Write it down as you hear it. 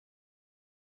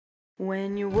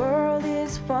When your world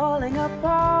is falling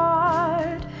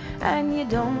apart and you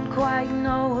don't quite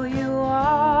know who you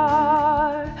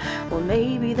are, well,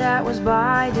 maybe that was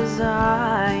by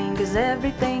design, 'cause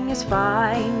everything is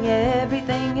fine,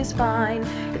 everything is fine,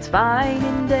 it's fine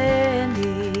and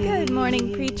dandy. Good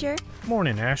morning, preacher.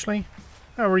 Morning, Ashley.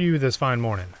 How are you this fine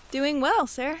morning? Doing well,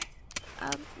 sir.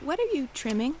 What are you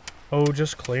trimming? Oh,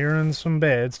 just clearing some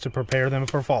beds to prepare them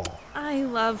for fall. I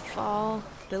love fall.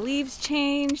 The leaves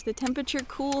change, the temperature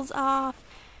cools off,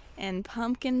 and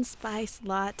pumpkin spice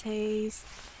lattes.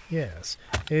 Yes,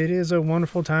 it is a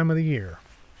wonderful time of the year.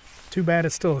 Too bad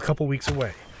it's still a couple weeks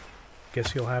away.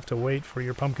 Guess you'll have to wait for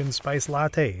your pumpkin spice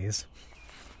lattes.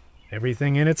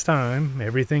 Everything in its time,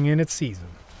 everything in its season.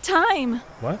 Time!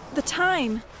 What? The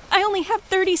time! I only have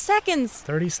 30 seconds!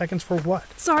 30 seconds for what?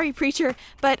 Sorry, preacher,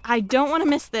 but I don't want to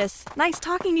miss this. Nice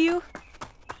talking to you.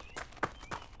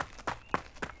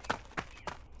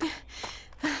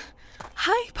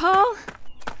 Hi, Paul.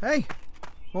 Hey,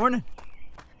 morning.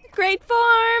 Great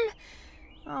form!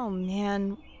 Oh,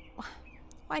 man.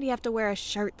 Why do you have to wear a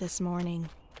shirt this morning?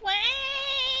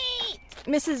 Wait!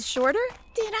 Mrs. Shorter?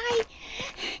 Did I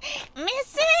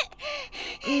miss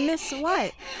it? Miss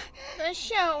what? The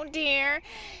show, dear.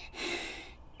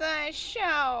 The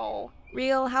show.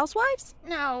 Real Housewives?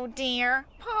 No, dear.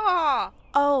 Paul.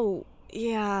 Oh,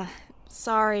 yeah.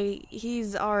 Sorry,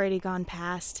 he's already gone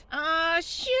past.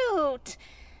 Shoot.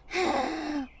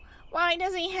 Why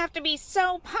does he have to be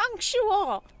so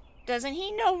punctual? Doesn't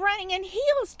he know running in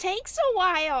heels takes a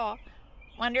while?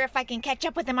 Wonder if I can catch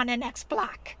up with him on the next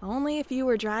block. Only if you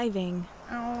were driving.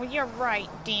 Oh, you're right,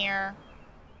 dear.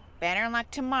 Better luck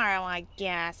tomorrow, I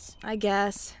guess. I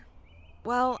guess.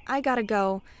 Well, I gotta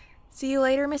go. See you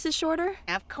later, Mrs. Shorter?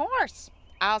 Of course.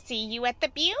 I'll see you at the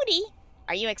Beauty.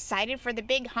 Are you excited for the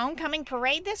big homecoming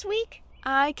parade this week?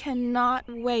 I cannot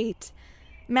wait.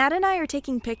 Matt and I are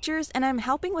taking pictures, and I'm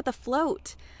helping with a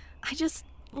float. I just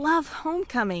love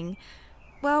homecoming.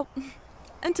 Well,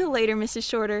 until later, Mrs.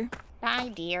 Shorter. Bye,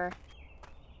 dear.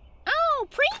 Oh,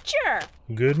 preacher!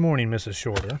 Good morning, Mrs.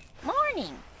 Shorter.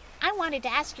 Morning. I wanted to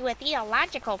ask you a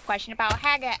theological question about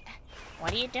Haggai.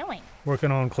 What are you doing?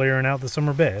 Working on clearing out the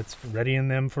summer beds, readying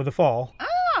them for the fall.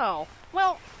 Oh,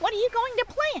 well, what are you going to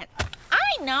plant?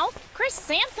 I know.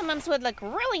 Chrysanthemums would look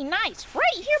really nice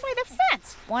right here by the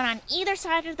fence. One on either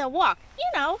side of the walk.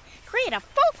 You know, create a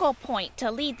focal point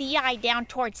to lead the eye down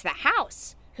towards the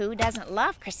house. Who doesn't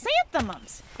love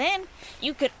chrysanthemums? Then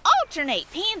you could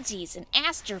alternate pansies and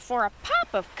aster for a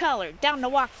pop of color down the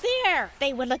walk there.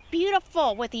 They would look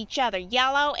beautiful with each other,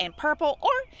 yellow and purple,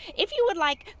 or if you would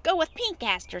like, go with pink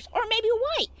asters, or maybe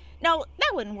white. No,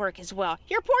 that wouldn't work as well.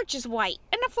 Your porch is white,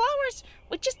 and the flowers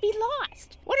would just be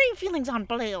lost. What are your feelings on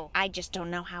blue? I just don't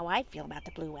know how I feel about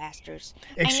the blue asters.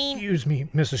 Excuse me,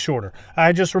 Mrs. Shorter.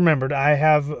 I just remembered I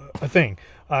have a thing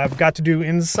I've got to do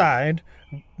inside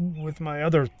with my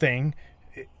other thing.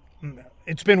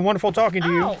 It's been wonderful talking to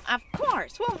you. Oh, of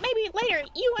course. Well, maybe later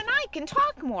you and I can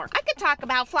talk more. I could talk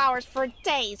about flowers for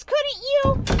days, couldn't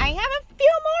you? I have a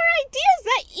few more ideas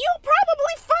that you'll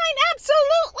probably find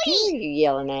absolutely... Who are you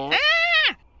yelling at?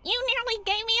 Ah! You nearly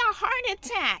gave me a heart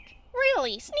attack.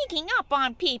 Really, sneaking up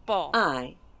on people.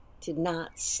 I did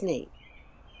not sneak.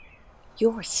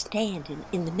 You're standing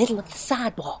in the middle of the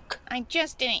sidewalk. I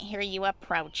just didn't hear you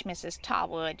approach, Mrs.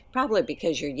 Tallwood. Probably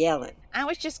because you're yelling. I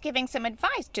was just giving some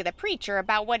advice to the preacher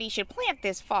about what he should plant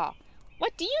this fall.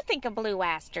 What do you think of blue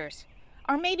asters?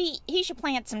 Or maybe he should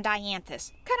plant some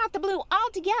dianthus. Cut out the blue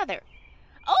altogether.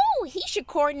 Oh, he should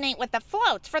coordinate with the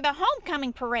floats for the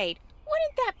homecoming parade.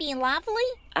 Wouldn't that be lovely?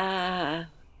 I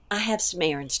have some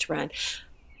errands to run.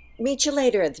 Meet you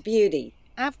later at the Beauty.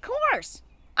 Of course.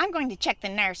 I'm going to check the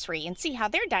nursery and see how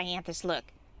their dianthus look.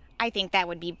 I think that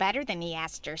would be better than the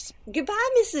asters. Goodbye,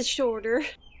 Mrs. Shorter.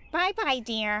 Bye-bye,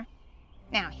 dear.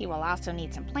 Now, he will also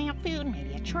need some plant food,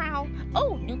 maybe a trowel.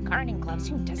 Oh, new garden gloves.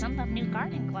 Who doesn't love new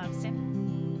garden gloves?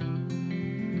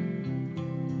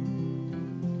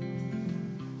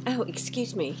 Oh,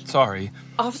 excuse me. Sorry.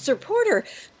 Officer Porter.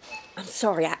 I'm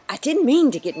sorry. I didn't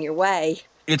mean to get in your way.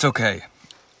 It's okay.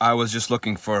 I was just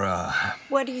looking for,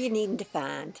 What are you needing to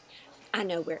find? I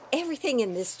know where everything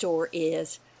in this store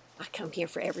is. I come here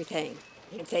for everything.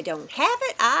 And if they don't have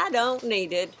it, I don't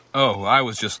need it. Oh, I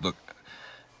was just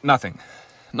Nothing.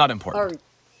 Not important. Are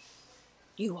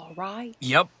you all right?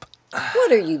 Yep.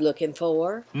 What are you looking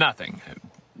for? Nothing.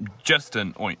 Just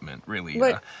an ointment, really.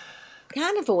 What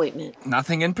kind of ointment?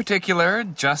 Nothing in particular,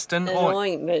 just an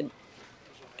ointment.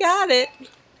 Got it.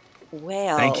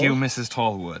 Well... Thank you, Mrs.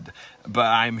 Tallwood. But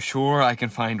I'm sure I can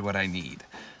find what I need.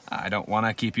 I don't want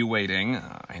to keep you waiting.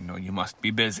 I know you must be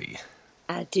busy.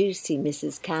 I do see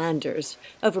Mrs. Kinders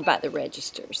over by the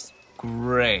registers.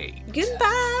 Great.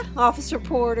 Goodbye, Officer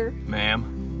Porter.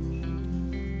 Ma'am.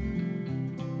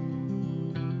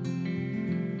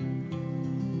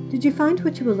 Did you find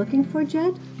what you were looking for,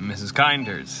 Jed? Mrs.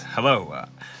 Kinders. Hello.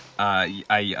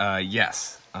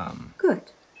 Yes. Good,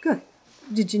 good.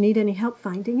 Did you need any help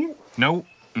finding it? No,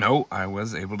 I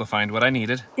was able to find what I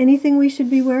needed. Anything we should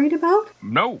be worried about?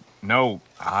 No,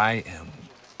 I am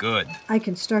good. I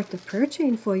can start the prayer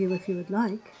chain for you if you would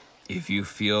like. If you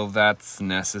feel that's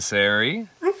necessary.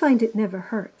 I find it never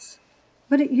hurts,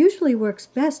 but it usually works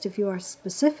best if you are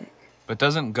specific. But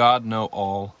doesn't God know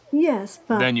all? Yes,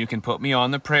 but... Then you can put me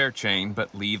on the prayer chain,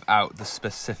 but leave out the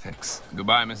specifics.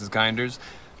 Goodbye, Mrs. Kinders.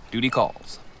 Duty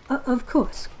calls. Of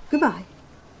course. Goodbye.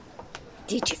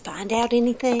 Did you find out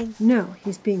anything? No,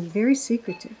 he's being very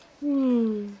secretive.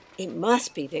 It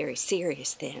must be very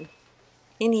serious then.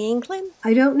 Any inkling?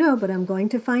 I don't know, but I'm going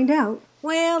to find out.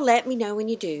 Well, let me know when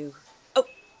you do. Oh,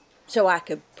 so I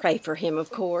could pray for him, of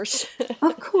course.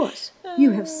 Of course.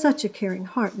 You have such a caring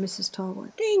heart, Mrs.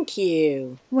 Tallwood. Thank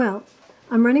you. Well,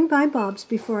 I'm running by Bob's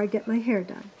before I get my hair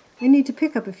done. I need to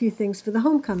pick up a few things for the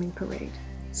homecoming parade.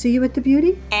 See you at the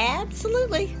Beauty?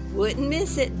 Absolutely. Wouldn't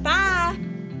miss it. Bye.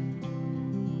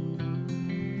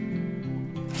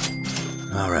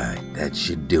 All right, that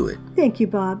should do it. Thank you,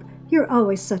 Bob. You're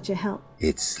always such a help.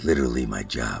 It's literally my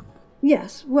job.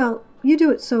 Yes, well, you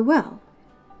do it so well.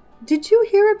 Did you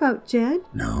hear about Jed?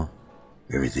 No?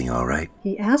 Everything all right?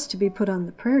 He asked to be put on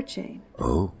the prayer chain.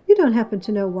 Oh? You don't happen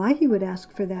to know why he would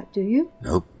ask for that, do you?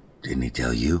 Nope. Didn't he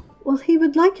tell you? Well, he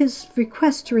would like his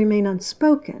request to remain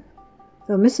unspoken,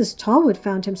 though Mrs. Tallwood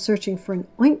found him searching for an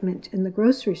ointment in the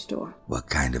grocery store. What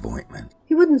kind of ointment?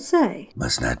 He wouldn't say.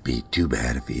 Must not be too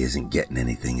bad if he isn't getting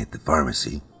anything at the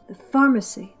pharmacy. The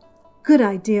pharmacy. Good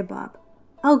idea, Bob.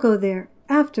 I'll go there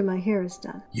after my hair is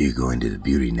done. You going to the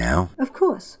Beauty now? Of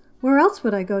course. Where else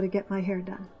would I go to get my hair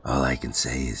done? All I can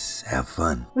say is have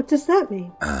fun. What does that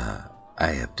mean? I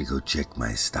have to go check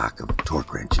my stock of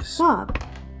torque wrenches.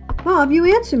 Bob, you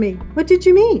answer me. What did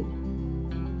you mean?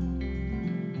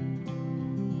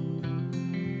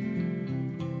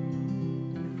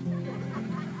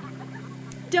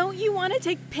 Don't you want to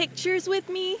take pictures with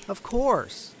me? Of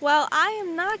course. Well, I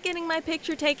am not getting my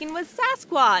picture taken with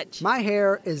Sasquatch. My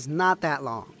hair is not that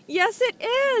long. Yes, it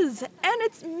is. And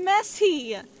it's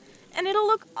messy. And it'll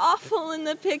look awful in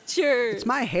the picture. It's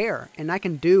my hair, and I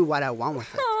can do what I want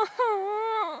with it.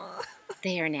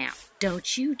 There now.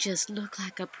 Don't you just look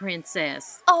like a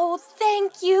princess? Oh,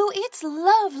 thank you. It's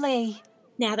lovely.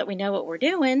 Now that we know what we're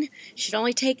doing, should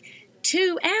only take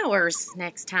 2 hours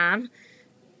next time.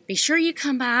 Be sure you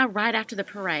come by right after the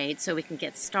parade so we can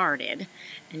get started.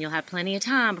 And you'll have plenty of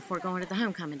time before going to the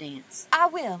homecoming dance. I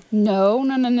will. No.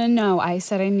 I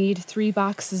said I need 3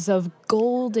 boxes of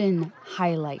golden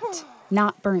highlight,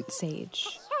 not burnt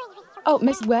sage. Oh,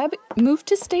 Miss Webb, move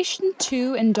to station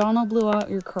 2 and Donna blew out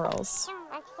your curls.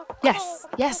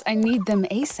 Yes, I need them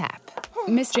ASAP.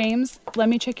 Miss James, let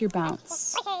me check your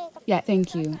bounce. Yeah,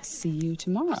 thank you. See you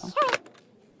tomorrow.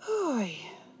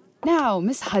 Now,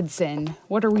 Miss Hudson,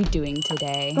 what are we doing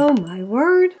today? Oh, my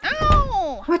word.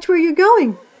 Ow! Watch where you're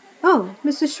going. Oh,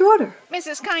 Mrs. Shorter.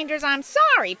 Mrs. Kinders, I'm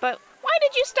sorry, but why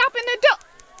did you stop in the door?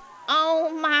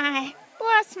 Oh, my.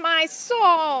 Bless my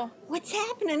soul. What's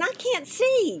happening? I can't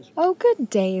see. Oh, good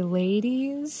day,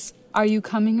 ladies. Are you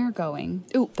coming or going?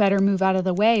 Ooh, better move out of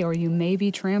the way or you may be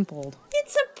trampled.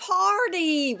 It's a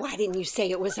party. Why didn't you say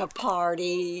it was a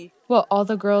party? Well, all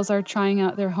the girls are trying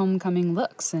out their homecoming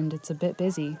looks, and it's a bit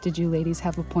busy. Did you ladies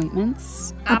have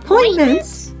appointments?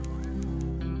 Appointments?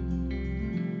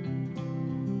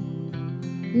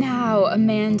 Now,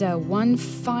 Amanda, one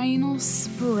final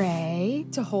spray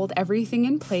to hold everything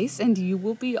in place, and you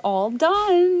will be all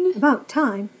done. About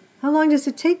time. How long does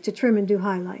it take to trim and do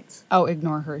highlights? Oh,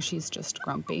 ignore her. She's just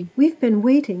grumpy. We've been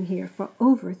waiting here for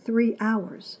over 3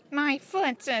 hours. My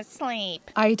foot's asleep.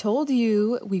 I told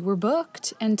you we were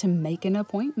booked and to make an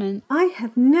appointment. I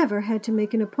have never had to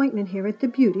make an appointment here at the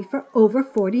Beauty for over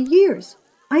 40 years.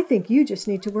 I think you just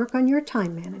need to work on your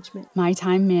time management. My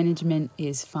time management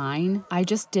is fine. I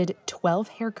just did 12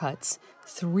 haircuts,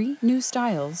 3 new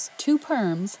styles, 2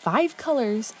 perms, 5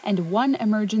 colors, and 1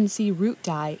 emergency root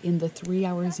dye in the 3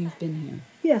 hours you've been here.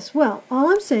 Yes, well,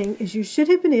 all I'm saying is you should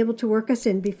have been able to work us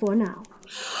in before now.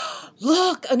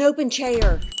 Look, an open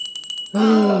chair.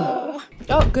 Oh,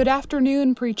 good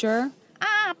afternoon, preacher.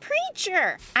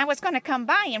 Preacher! I was going to come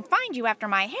by and find you after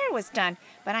my hair was done,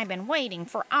 but I've been waiting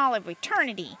for all of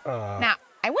eternity. Now,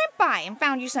 I went by and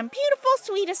found you some beautiful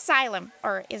sweet asylum.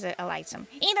 Or is it Elysum?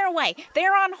 Either way,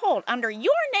 they're on hold under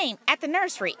your name at the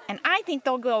nursery, and I think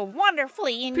they'll go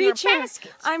wonderfully in Preacher, your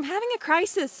basket. I'm having a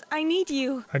crisis. I need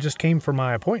you. I just came for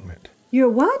my appointment. You're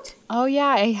what? Oh, yeah,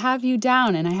 I have you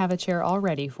down and I have a chair all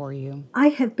ready for you. I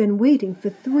have been waiting for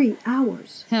 3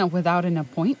 hours. Without an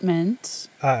appointment.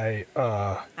 I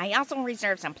also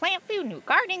reserved some plant food, new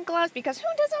gardening gloves, because who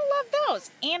doesn't love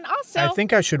those? And also... I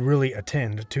think I should really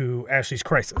attend to Ashley's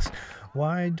crisis.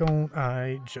 Why don't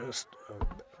I just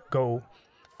go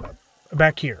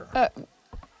back here?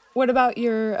 What about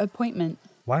your appointment?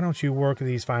 Why don't you work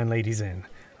these fine ladies in?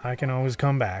 I can always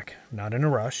come back, not in a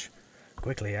rush.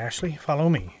 Quickly, Ashley, follow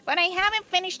me. But I haven't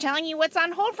finished telling you what's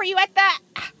on hold for you at the...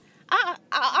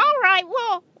 all right,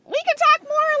 well, we can talk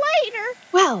more later.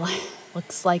 Well,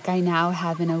 looks like I now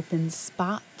have an open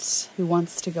spot. Who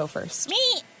wants to go first?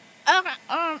 Me?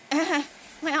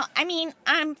 Well, I mean,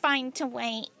 I'm fine to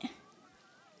wait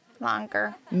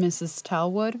longer. Mrs.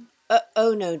 Talwood?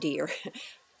 Oh, no, dear.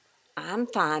 I'm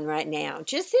fine right now.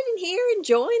 Just sitting here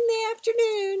enjoying the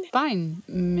afternoon. Fine.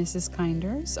 Mrs.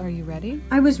 Kinders, are you ready?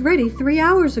 I was ready 3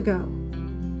 hours ago.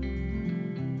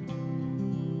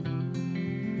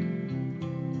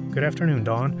 Good afternoon,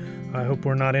 Dawn. I hope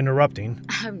we're not interrupting.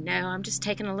 Oh, no, I'm just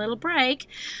taking a little break.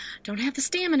 Don't have the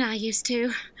stamina I used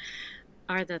to.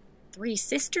 Are the 3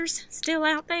 sisters still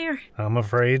out there? I'm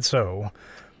afraid so.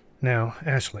 Now,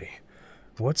 Ashley,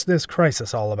 what's this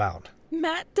crisis all about?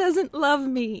 Matt doesn't love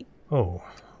me. Oh,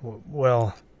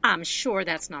 well... I'm sure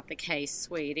that's not the case,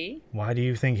 sweetie. Why do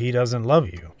you think he doesn't love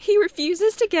you? He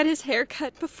refuses to get his hair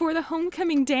cut before the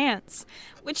homecoming dance,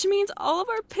 which means all of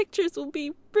our pictures will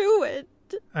be ruined.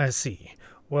 I see.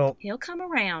 Well... He'll come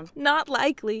around. Not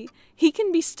likely. He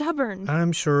can be stubborn.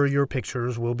 I'm sure your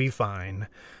pictures will be fine.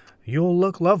 You'll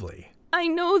look lovely. I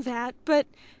know that, but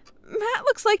Matt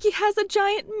looks like he has a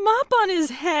giant mop on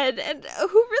his head, and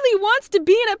who really wants to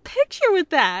be in a picture with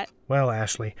that? Well,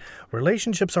 Ashley,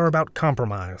 relationships are about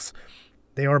compromise.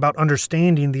 They are about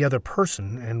understanding the other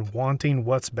person and wanting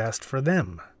what's best for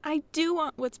them. I do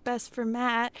want what's best for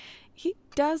Matt. He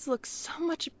does look so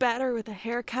much better with a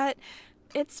haircut.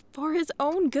 It's for his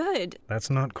own good. That's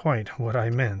not quite what I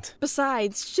meant.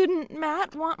 Besides, shouldn't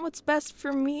Matt want what's best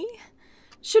for me?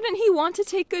 Shouldn't he want to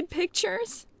take good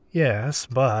pictures? Yes,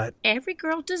 but... Every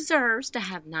girl deserves to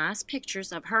have nice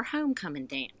pictures of her homecoming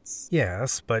dance.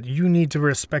 Yes, but you need to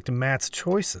respect Matt's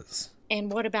choices.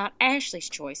 And what about Ashley's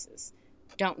choices?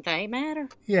 Don't they matter?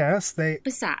 Yes, they...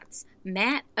 Besides,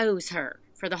 Matt owes her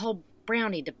for the whole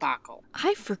brownie debacle.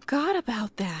 I forgot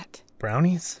about that.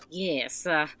 Brownies? Yes,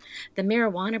 the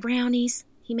marijuana brownies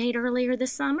he made earlier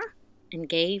this summer and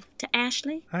gave to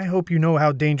Ashley. I hope you know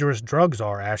how dangerous drugs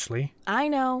are, Ashley. I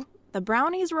know. The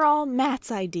brownies were all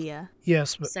Matt's idea.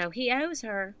 Yes, but... So he owes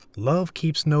her. Love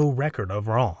keeps no record of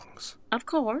wrongs. Of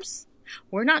course.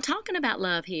 We're not talking about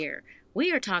love here.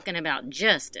 We are talking about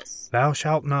justice. Thou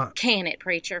shalt not... Can it,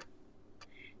 preacher?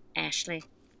 Ashley,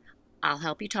 I'll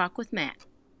help you talk with Matt.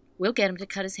 We'll get him to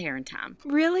cut his hair in time.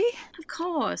 Really? Of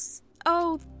course.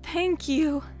 Oh, thank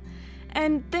you.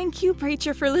 And thank you,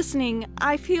 preacher, for listening.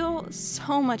 I feel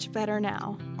so much better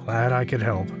now. Glad I could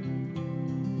help.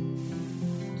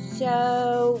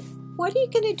 So, what are you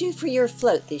going to do for your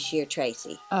float this year,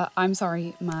 Tracy? I'm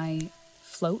sorry, my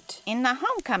float? In the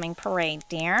homecoming parade,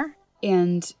 dear.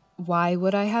 And why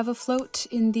would I have a float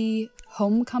in the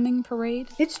homecoming parade?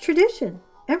 It's tradition.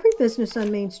 Every business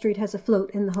on Main Street has a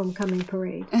float in the homecoming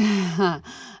parade.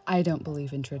 I don't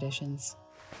believe in traditions.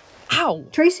 Ow!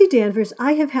 Tracy Danvers,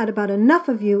 I have had about enough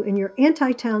of you and your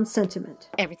anti-town sentiment.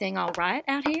 Everything all right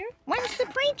out here? Where's the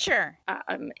preacher?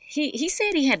 He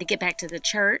said he had to get back to the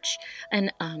church.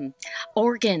 An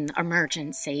organ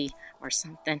emergency or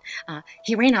something.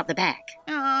 He ran out the back.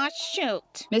 Aw,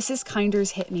 shoot. Mrs.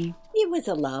 Kinders hit me. It was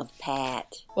a love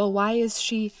pat. Well, why is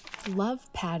she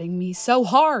love patting me so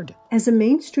hard? As a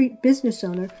Main Street business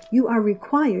owner, you are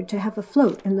required to have a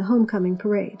float in the homecoming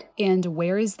parade. And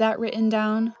where is that written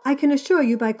down? I can assure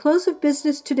you by close of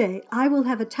business today, I will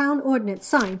have a town ordinance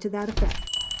signed to that effect.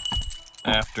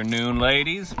 Afternoon,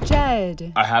 ladies.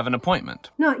 Jed. I have an appointment.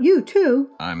 Not you,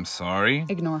 too. I'm sorry.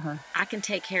 Ignore her. I can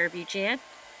take care of you, Jed.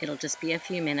 It'll just be a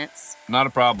few minutes. Not a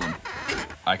problem.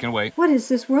 I can wait. What is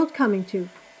this world coming to?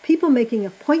 People making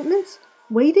appointments?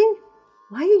 Waiting?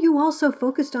 Why are you all so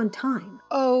focused on time?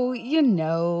 Oh, you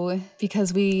know,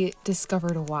 because we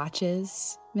discovered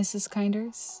watches, Mrs.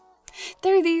 Kinders.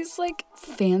 They're these,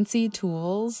 fancy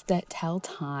tools that tell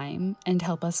time and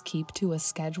help us keep to a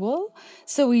schedule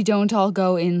so we don't all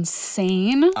go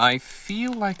insane. I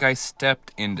feel like I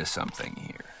stepped into something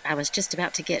here. I was just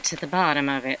about to get to the bottom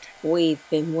of it. We've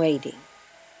been waiting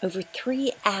over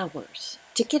 3 hours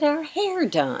to get our hair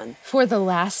done. For the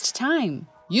last time.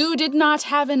 You did not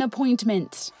have an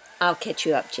appointment. I'll catch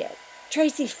you up, Jed.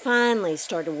 Tracy finally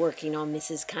started working on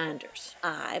Mrs. Kinders.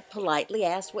 I politely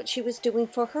asked what she was doing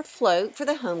for her float for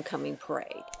the homecoming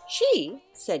parade. She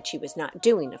said she was not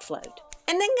doing a float,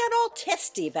 and then got all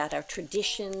testy about our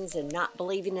traditions and not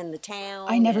believing in the town.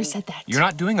 I never said that. You're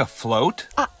not doing a float?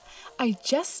 I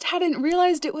just hadn't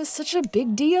realized it was such a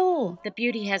big deal. The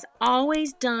beauty has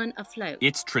always done a float.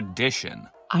 It's tradition.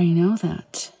 I know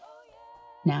that.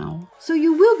 Now. So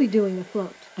you will be doing a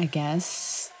float? I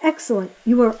guess. Excellent.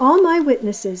 You are all my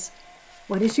witnesses.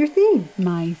 What is your theme?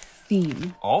 My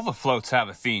theme. All the floats have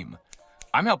a theme.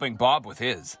 I'm helping Bob with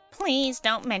his. Please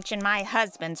don't mention my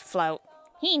husband's float.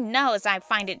 He knows I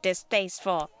find it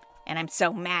distasteful, and I'm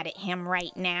so mad at him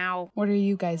right now. What are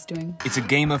you guys doing? It's a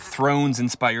Game of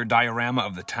Thrones-inspired diorama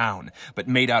of the town, but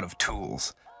made out of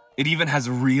tools. It even has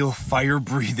a real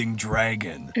fire-breathing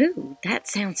dragon. Ooh, that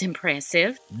sounds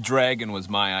impressive. Dragon was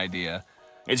my idea.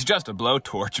 It's just a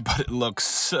blowtorch, but it looks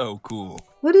so cool.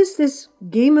 What is this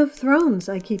Game of Thrones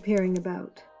I keep hearing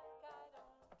about?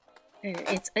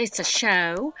 It's a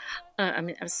show.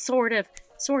 A sort of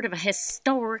a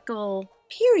historical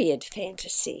period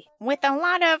fantasy with a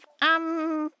lot of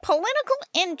political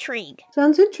intrigue.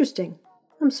 Sounds interesting.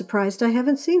 I'm surprised I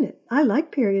haven't seen it. I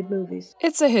like period movies.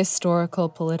 It's a historical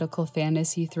political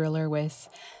fantasy thriller with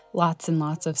lots and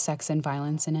lots of sex and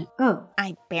violence in it. Oh.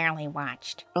 I barely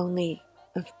watched. Only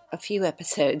a few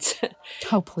episodes.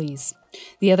 Oh, please.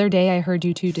 The other day I heard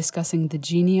you two discussing the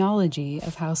genealogy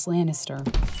of House Lannister.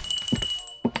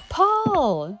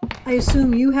 Paul! I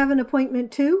assume you have an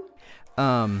appointment too?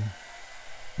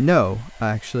 No,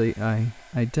 actually,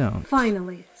 I don't.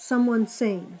 Finally, someone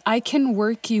sane. I can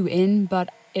work you in, but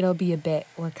it'll be a bit.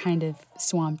 We're kind of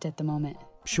swamped at the moment.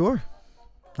 Sure.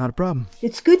 Not a problem.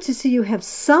 It's good to see you have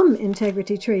some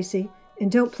integrity, Tracy, and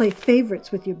don't play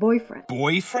favorites with your boyfriend.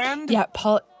 Boyfriend? Yeah,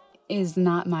 Paul is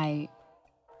not my...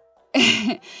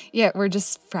 Yeah, we're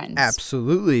just friends.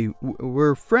 Absolutely.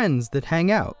 We're friends that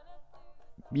hang out.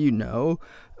 You know,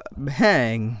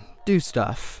 hang, do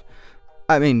stuff.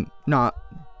 I mean, not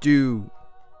do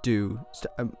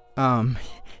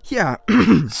yeah.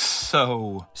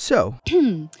 So. So.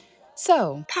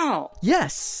 Paul.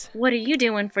 Yes. What are you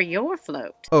doing for your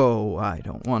float? Oh, I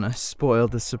don't want to spoil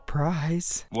the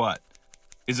surprise. What?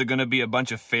 Is it gonna be a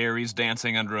bunch of fairies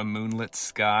dancing under a moonlit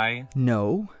sky?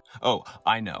 No. Oh,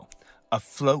 I know. A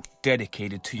float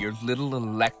dedicated to your little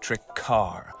electric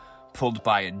car, pulled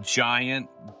by a giant,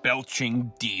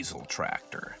 belching diesel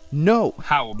tractor. No.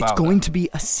 How about It's going to be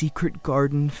a secret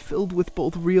garden filled with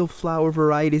both real flower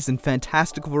varieties and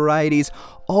fantastical varieties,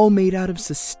 all made out of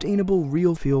sustainable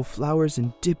real field flowers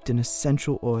and dipped in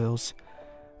essential oils.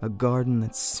 A garden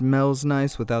that smells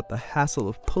nice without the hassle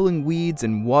of pulling weeds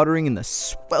and watering in the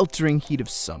sweltering heat of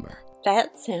summer.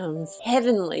 That sounds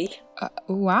heavenly.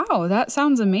 Wow, that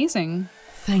sounds amazing.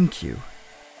 Thank you.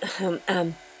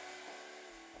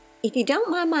 If you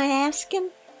don't mind my asking,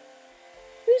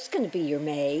 who's going to be your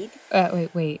maid?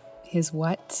 Wait. His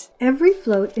what? Every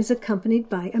float is accompanied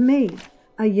by a maid,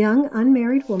 a young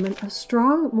unmarried woman of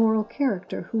strong moral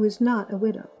character who is not a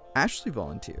widow. Ashley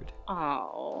volunteered.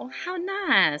 Oh, how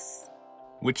nice.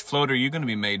 Which float are you going to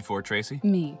be made for, Tracy?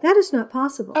 Me. That is not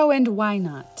possible. Oh, and why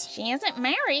not? She isn't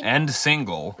married. And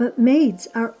single. But maids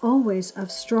are always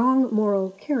of strong moral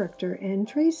character, and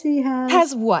Tracy has...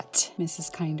 Has what,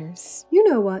 Mrs. Kinders? You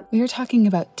know what? We are talking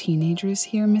about teenagers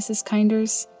here, Mrs.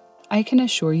 Kinders. I can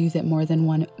assure you that more than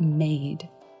one maid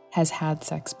has had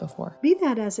sex before. Be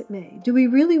that as it may, do we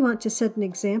really want to set an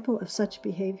example of such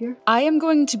behavior? I am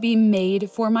going to be maid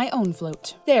for my own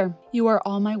float. There, you are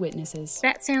all my witnesses.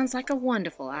 That sounds like a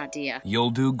wonderful idea. You'll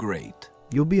do great.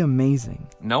 You'll be amazing.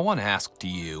 No one asked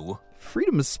you.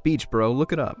 Freedom of speech, bro.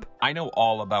 Look it up. I know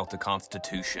all about the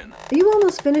Constitution. Are you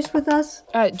almost finished with us?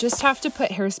 Just have to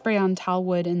put hairspray on towel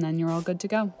wood and then you're all good to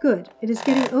go. Good. It is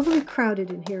getting overly crowded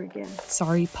in here again.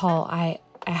 Sorry, Paul. I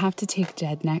have to take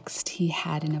Jed next. He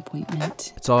had an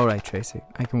appointment. It's all right, Tracy.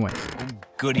 I can wait. Oh,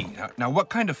 goody. Now, what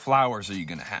kind of flowers are you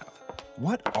going to have?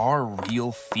 What are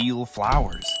real feel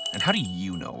flowers? And how do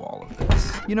you know all of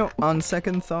this? You know, on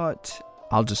second thought,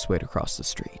 I'll just wait across the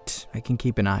street. I can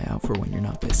keep an eye out for when you're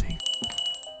not busy.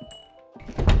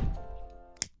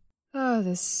 Oh,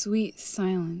 the sweet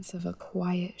silence of a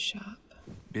quiet shop.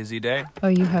 Busy day? Oh,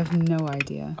 you have no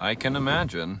idea. I can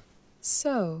imagine.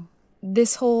 So,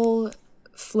 this whole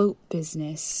float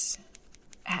business,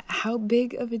 How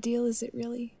big of a deal is it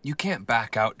really? You can't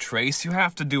back out, Trace. You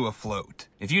have to do a float.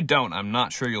 If you don't, I'm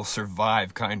not sure you'll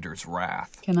survive Kinder's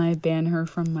wrath. Can I ban her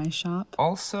from my shop?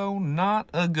 Also, not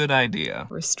a good idea.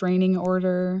 Restraining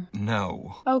order?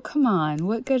 No. Oh, come on.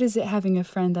 What good is it having a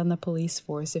friend on the police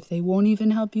force if they won't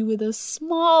even help you with a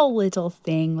small little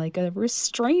thing like a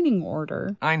restraining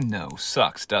order? I know.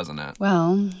 Sucks, doesn't it?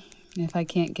 Well, if I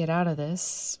can't get out of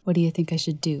this, what do you think I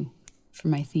should do for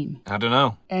my theme? I don't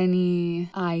know. Any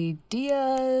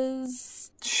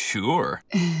ideas? Sure.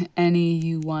 Any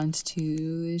you want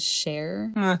to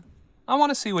share? I want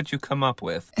to see what you come up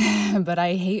with. But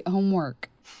I hate homework.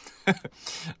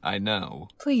 I know.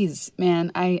 Please,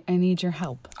 man, I need your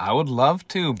help. I would love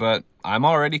to, but I'm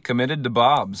already committed to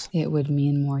Bob's. It would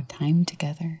mean more time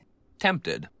together.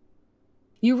 Tempted.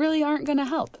 You really aren't gonna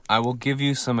help. I will give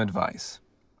you some advice.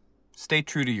 Stay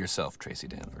true to yourself, Tracy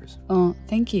Danvers. Oh,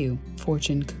 thank you,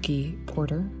 Fortune Cookie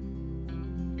Porter.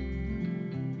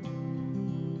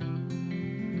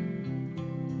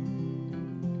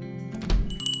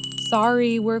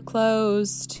 Sorry, we're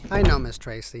closed. I know, Miss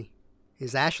Tracy.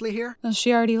 Is Ashley here? No,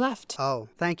 she already left. Oh,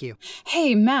 thank you.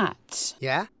 Hey, Matt.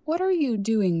 Yeah? What are you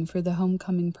doing for the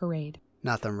homecoming parade?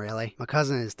 Nothing really. My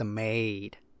cousin is the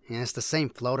maid, and it's the same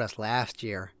float as last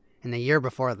year, and the year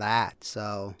before that,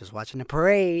 so just watching the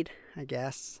parade, I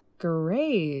guess.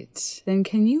 Great. Then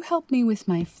can you help me with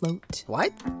my float?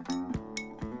 What?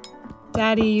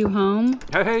 Daddy, you home?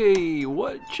 Hey,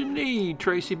 what you need,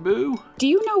 Tracy Boo? Do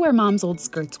you know where Mom's old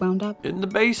skirts wound up? In the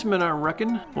basement, I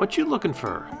reckon. What you looking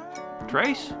for?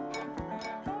 Trace?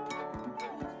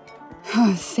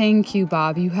 Thank you,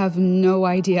 Bob. You have no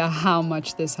idea how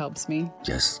much this helps me.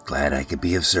 Just glad I could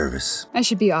be of service. I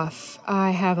should be off.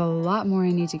 I have a lot more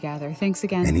I need to gather. Thanks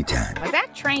again. Anytime. Was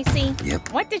that Tracy?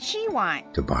 Yep. What did she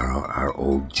want? To borrow our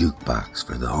old jukebox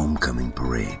for the homecoming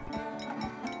parade.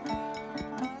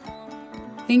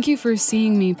 Thank you for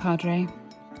seeing me, Padre.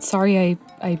 Sorry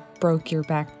I broke your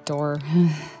back door.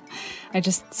 I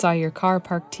just saw your car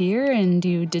parked here and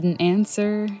you didn't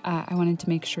answer. I wanted to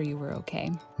make sure you were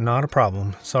okay. Not a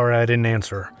problem. Sorry I didn't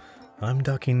answer. I'm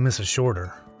ducking Mrs.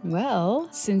 Shorter. Well,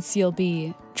 since you'll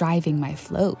be driving my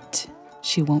float,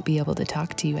 she won't be able to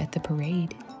talk to you at the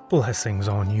parade. Blessings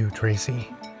on you, Tracy.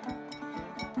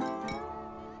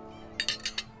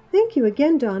 Thank you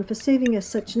again, Dawn, for saving us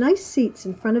such nice seats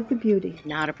in front of the beauty.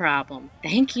 Not a problem.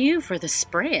 Thank you for the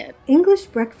spread. English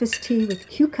breakfast tea with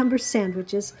cucumber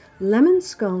sandwiches, lemon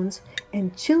scones,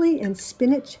 and chili and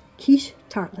spinach quiche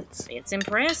tartlets. It's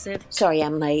impressive. Sorry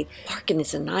I'm late. Parking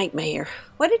is a nightmare.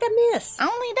 What did I miss?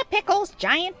 Only the pickles,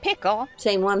 giant pickle.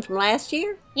 Same one from last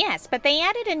year? Yes, but they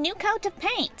added a new coat of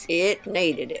paint. It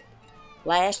needed it.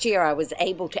 Last year I was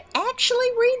able to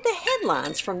actually read the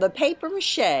headlines from the paper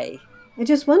mache. I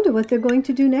just wonder what they're going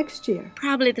to do next year.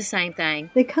 Probably the same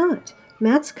thing. They can't.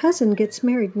 Matt's cousin gets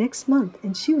married next month,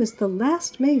 and she was the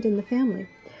last maid in the family.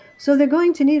 So they're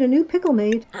going to need a new pickle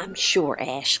maid. I'm sure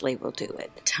Ashley will do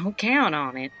it. Don't count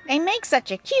on it. They make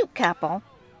such a cute couple.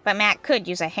 But Matt could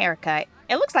use a haircut.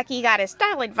 It looks like he got his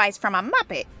style advice from a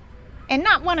Muppet. And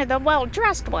not one of the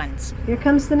well-dressed ones. Here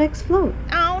comes the next float.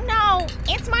 Oh no,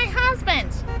 it's my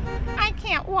husband. I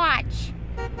can't watch.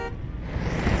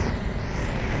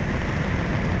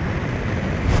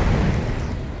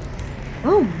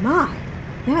 Oh my,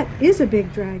 that is a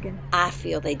big dragon. I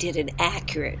feel they did an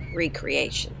accurate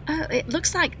recreation. Oh, it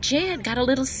looks like Jed got a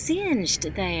little singed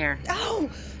there.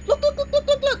 Oh, look.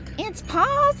 It's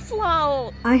Paul's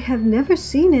float. I have never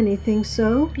seen anything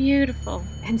so beautiful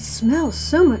and smells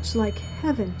so much like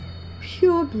heaven.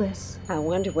 Pure bliss. I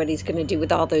wonder what he's going to do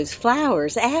with all those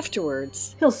flowers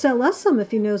afterwards. He'll sell us some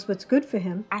if he knows what's good for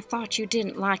him. I thought you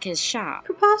didn't like his shop.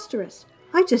 Preposterous.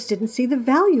 I just didn't see the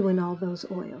value in all those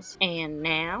oils. And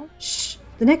now? Shh!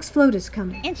 The next float is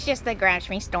coming. It's just the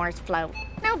grocery store's float.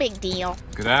 No big deal.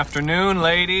 Good afternoon,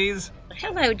 ladies.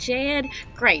 Hello, Jed.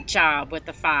 Great job with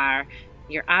the fire.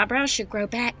 Your eyebrows should grow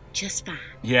back just fine.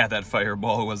 Yeah, that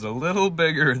fireball was a little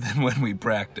bigger than when we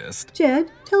practiced. Jed,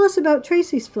 tell us about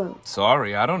Tracy's float.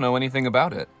 Sorry, I don't know anything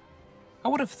about it. I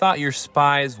would have thought your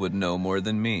spies would know more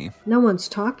than me. No one's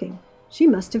talking. She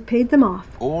must have paid them off.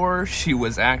 Or she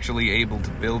was actually able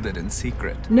to build it in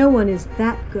secret. No one is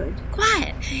that good.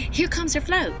 Quiet! Here comes her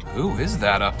float. Who is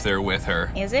that up there with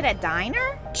her? Is it a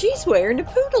diner? She's wearing a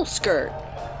poodle skirt.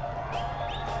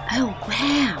 Oh,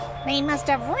 wow. They must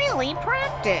have really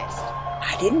practiced.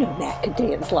 I didn't know Matt could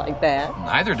dance like that.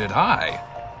 Neither did I.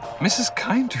 Mrs.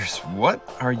 Kinders, what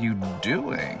are you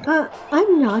doing?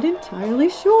 I'm not entirely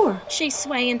sure. She's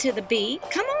swaying to the beat.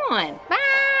 Come on.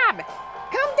 Bob!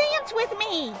 Come dance with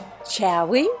me. Shall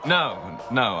we? No,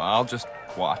 I'll just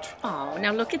watch. Oh,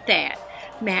 now look at that.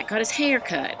 Matt got his hair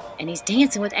cut, and he's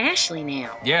dancing with Ashley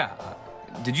now. Yeah.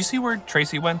 Did you see where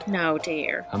Tracy went? No,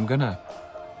 dear. I'm gonna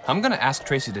ask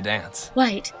Tracy to dance.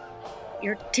 Wait.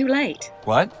 You're too late.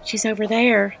 What? She's over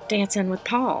there dancing with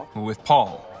Paul. With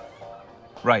Paul.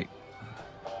 Right.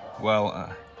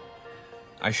 Well,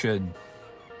 I should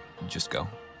just go.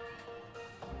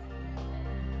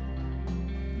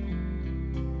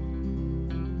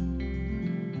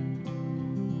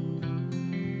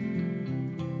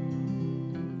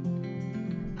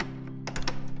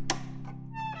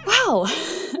 Wow!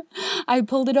 I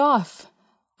pulled it off.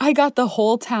 I got the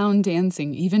whole town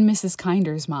dancing, even Mrs.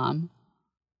 Kinder's mom.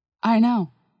 I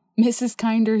know. Mrs.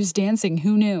 Kinder's dancing,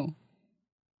 who knew?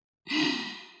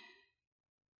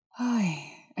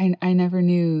 I never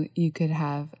knew you could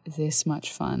have this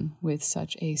much fun with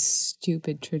such a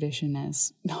stupid tradition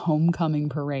as homecoming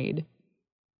parade.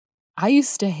 I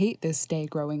used to hate this day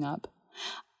growing up.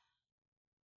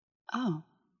 Oh,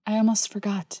 I almost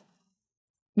forgot.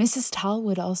 Mrs.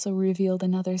 Tallwood also revealed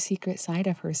another secret side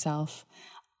of herself.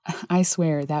 I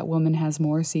swear that woman has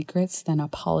more secrets than a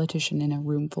politician in a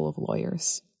room full of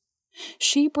lawyers.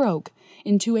 She broke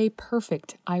into a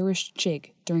perfect Irish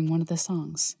jig during one of the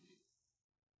songs.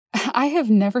 I have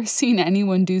never seen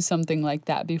anyone do something like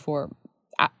that before,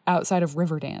 outside of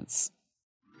Riverdance.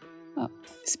 Oh,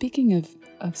 speaking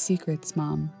of secrets,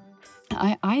 Mom,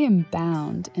 I am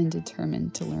bound and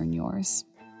determined to learn yours.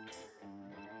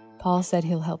 Paul said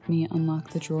he'll help me unlock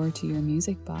the drawer to your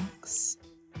music box.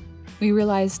 We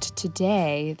realized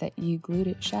today that you glued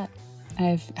it shut. I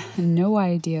have no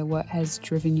idea what has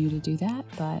driven you to do that,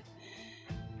 but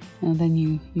then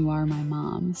you are my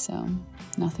mom, so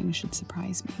nothing should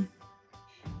surprise me.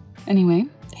 Anyway,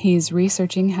 he's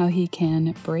researching how he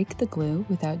can break the glue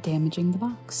without damaging the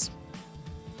box.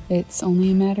 It's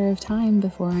only a matter of time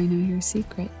before I know your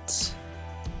secret.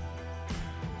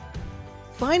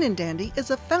 Fine and Dandy is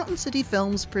a Fountain City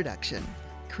Films production,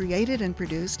 created and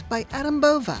produced by Adam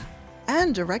Bova,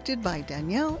 and directed by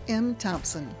Danielle M.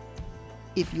 Thompson.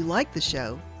 If you like the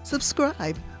show,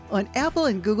 subscribe on Apple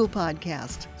and Google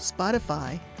Podcasts,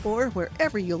 Spotify, or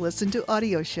wherever you listen to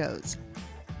audio shows.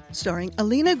 Starring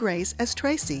Alina Grace as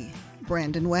Tracy,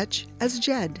 Brandon Wetch as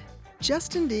Jed,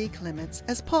 Justin D. Clements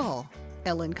as Paul,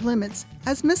 Ellen Clements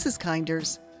as Mrs.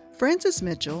 Kinders, Frances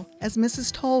Mitchell as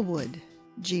Mrs. Tallwood,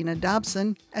 Gina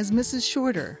Dobson as Mrs.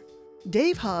 Shorter,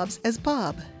 Dave Hobbs as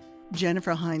Bob,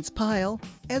 Jennifer Hines-Pyle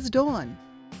as Dawn,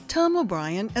 Tom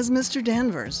O'Brien as Mr.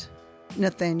 Danvers,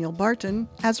 Nathaniel Barton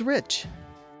as Rich,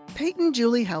 Peyton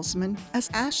Julie Houseman as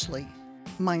Ashley,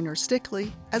 Minor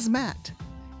Stickley as Matt,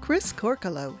 Chris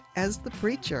Corcolo as the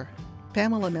Preacher,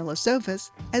 Pamela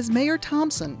Milosovas as Mayor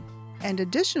Thompson, and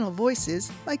additional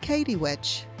voices by Katie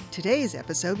Wetch. Today's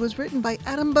episode was written by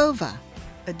Adam Bova.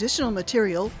 Additional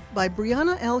material by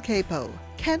Brianna L. Capo,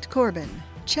 Kent Corbin,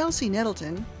 Chelsea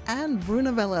Nettleton, and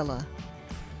Bruna Valella.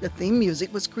 The theme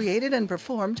music was created and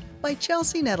performed by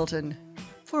Chelsea Nettleton.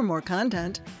 For more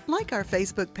content, like our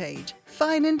Facebook page,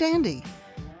 Fine and Dandy.